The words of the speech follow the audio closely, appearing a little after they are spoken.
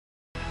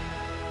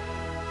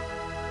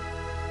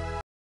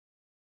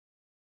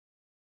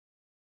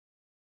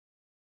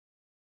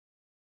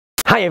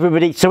Hi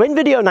everybody, so in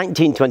video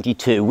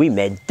 1922 we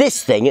made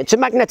this thing. It's a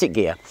magnetic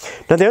gear.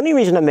 Now the only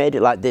reason I made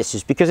it like this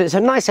is because it's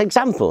a nice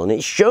example and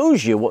it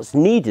shows you what's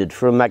needed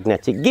for a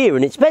magnetic gear,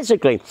 and it's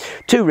basically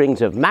two rings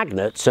of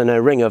magnets and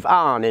a ring of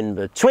iron in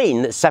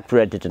between that's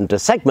separated into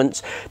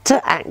segments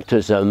to act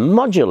as a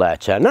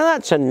modulator. Now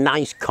that's a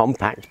nice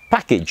compact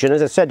package, and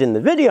as I said in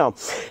the video,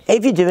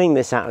 if you're doing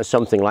this out of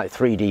something like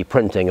 3D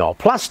printing or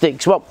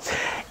plastics, well,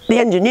 the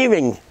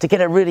engineering to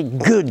get a really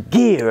good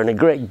gear and a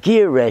great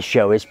gear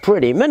ratio is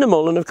pretty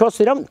minimal, and of course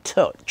they don't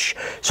touch.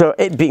 So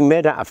it being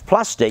made out of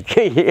plastic,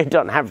 you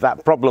don't have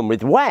that problem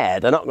with wear.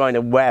 They're not going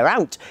to wear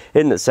out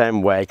in the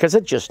same way because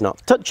they're just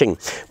not touching.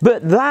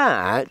 But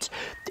that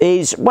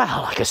is,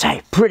 well, like I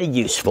say, pretty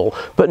useful,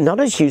 but not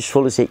as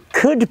useful as it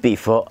could be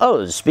for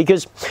us,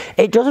 because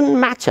it doesn't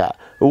matter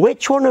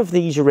which one of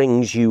these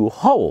rings you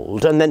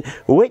hold and then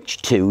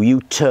which two you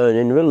turn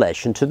in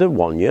relation to the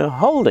one you're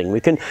holding.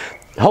 We can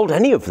hold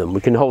any of them. We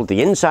can hold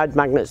the inside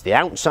magnets, the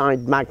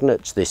outside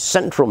magnets, this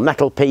central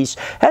metal piece,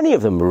 any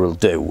of them will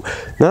do.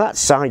 Now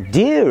that's the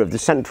idea of the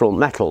central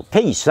metal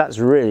piece. That's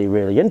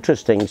really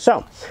interesting.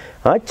 So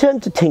I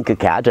turned to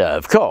Tinkercad,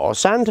 of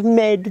course, and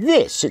made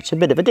this. It's a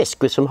bit of a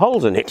disc with some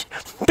holes in it.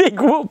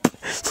 Big whoop!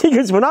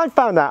 Because when I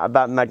found out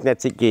about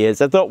magnetic gears,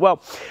 I thought,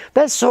 well,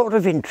 they're sort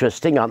of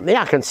interesting, aren't they?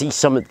 I can see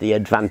some of the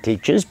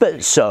advantages,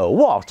 but so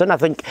what? And I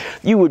think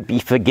you would be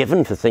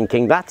forgiven for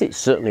thinking that. It's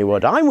certainly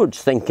what I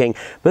was thinking.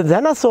 But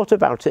then I thought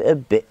about it a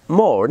bit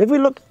more. And if we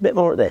look a bit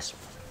more at this,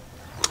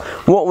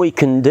 what we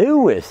can do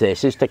with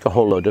this is take a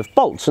whole load of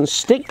bolts and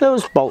stick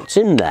those bolts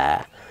in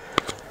there.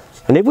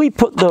 And if we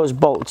put those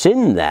bolts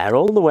in there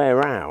all the way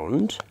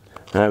around,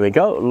 there we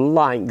go,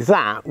 like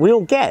that,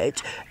 we'll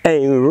get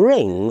a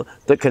ring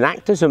that can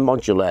act as a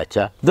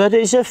modulator that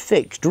is a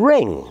fixed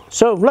ring.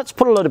 So let's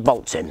put a load of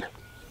bolts in.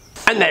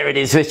 And there it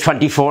is with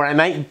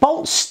 24M8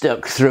 bolts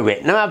stuck through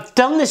it. Now I've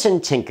done this in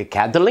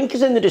Tinkercad. The link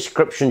is in the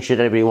description should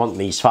anybody want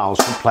these files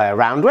to play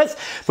around with.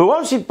 But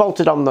once you've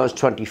bolted on those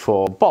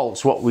 24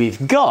 bolts, what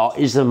we've got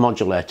is the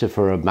modulator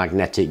for a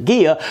magnetic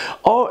gear,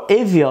 or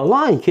if you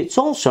like, it's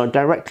also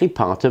directly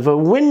part of a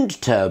wind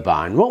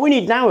turbine. What we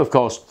need now, of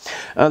course,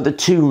 are the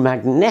two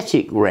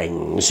magnetic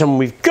rings, and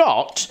we've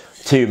got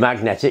two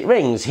magnetic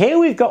rings. Here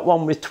we've got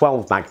one with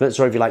 12 magnets,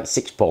 or if you like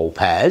 6 pole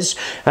pairs,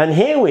 and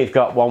here we've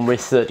got one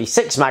with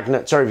 36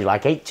 magnets, or if you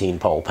like 18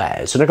 pole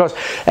pairs. And of course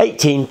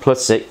 18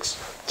 plus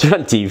 6,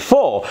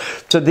 24.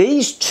 So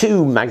these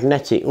two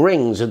magnetic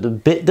rings are the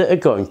bit that are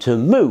going to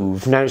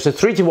move. Now it's a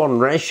 3-to-1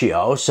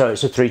 ratio, so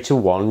it's a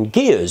 3-to-1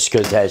 gears,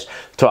 because there's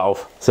 12,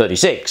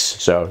 36,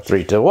 so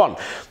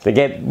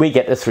 3-to-1. We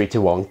get a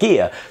 3-to-1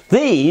 gear.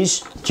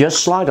 These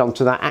just slide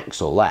onto that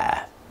axle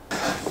there.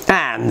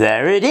 And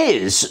there it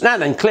is. Now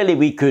then, clearly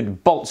we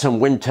could bolt some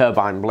wind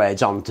turbine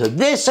blades onto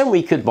this, and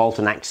we could bolt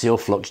an axial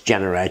flux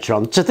generator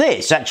onto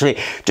this. Actually,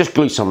 just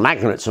glue some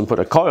magnets and put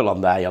a coil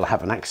on there, you'll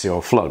have an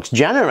axial flux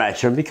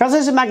generator. And because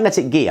there's a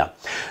magnetic gear,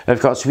 of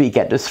course, we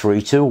get a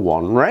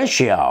 3-to-1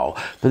 ratio.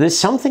 But there's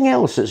something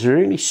else that's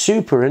really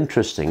super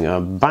interesting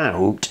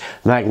about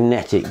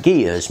magnetic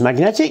gears.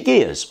 Magnetic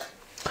gears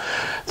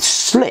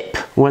slip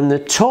when the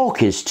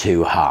torque is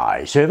too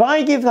high. So if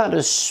I give that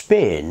a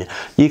spin,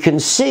 you can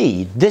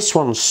see this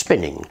one's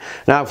spinning.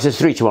 Now it's a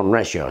 3-to-1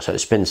 ratio, so it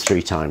spins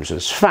 3 times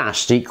as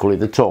fast. Equally,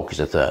 the torque is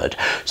a third.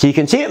 So you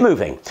can see it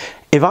moving.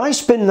 If I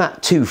spin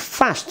that too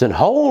fast and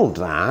hold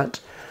that,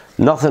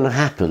 nothing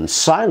happens.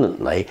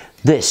 Silently,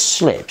 this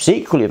slips.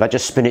 Equally, if I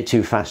just spin it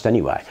too fast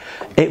anyway,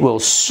 it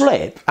will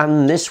slip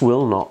and this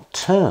will not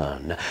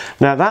turn.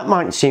 Now that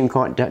might seem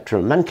quite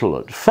detrimental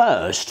at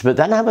first, but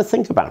then have a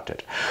think about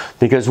it.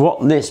 Because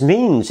what this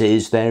means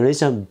is there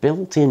is a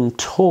built-in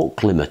torque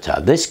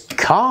limiter. This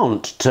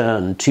can't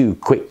turn too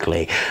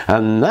quickly,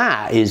 and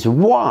that is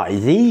why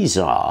these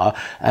are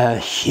a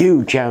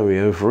huge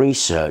area of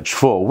research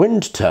for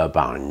wind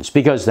turbines,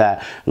 because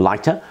they're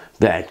lighter,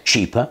 they're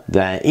cheaper,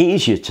 they're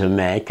easier to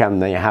make,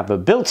 and they have a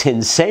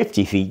built-in safety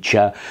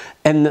feature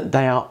in that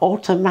they are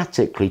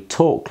automatically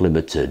torque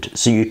limited.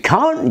 So you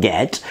can't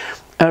get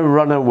a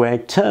runaway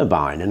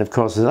turbine, and of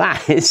course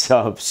that is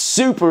of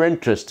super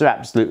interest to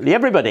absolutely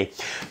everybody.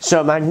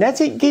 So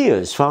magnetic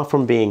gears, far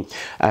from being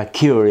a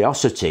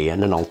curiosity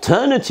and an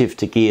alternative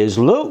to gears,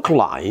 look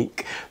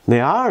like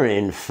they are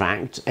in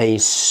fact a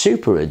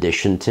super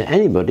addition to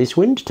anybody's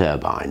wind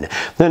turbine.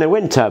 Then a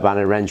wind turbine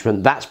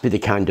arrangement, that's the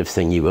kind of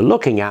thing you were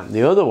looking at.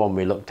 The other one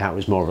we looked at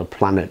was more of a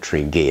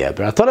planetary gear,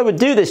 but I thought I would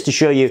do this to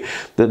show you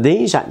that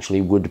these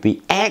actually would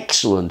be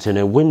excellent in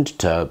a wind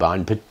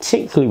turbine,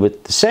 particularly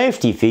with the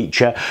safety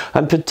feature,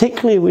 and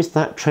particularly with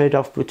that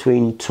trade-off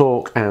between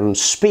torque and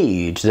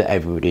speed that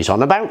everybody's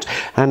on about.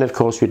 And of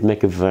course we'd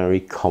make a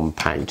very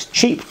compact,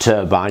 cheap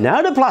turbine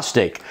out of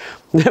plastic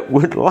that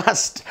would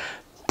last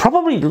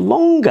probably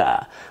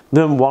longer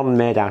than one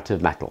made out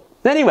of metal.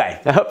 Anyway,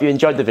 I hope you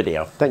enjoyed the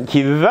video. Thank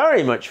you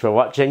very much for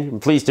watching,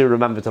 and please do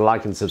remember to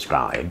like and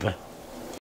subscribe.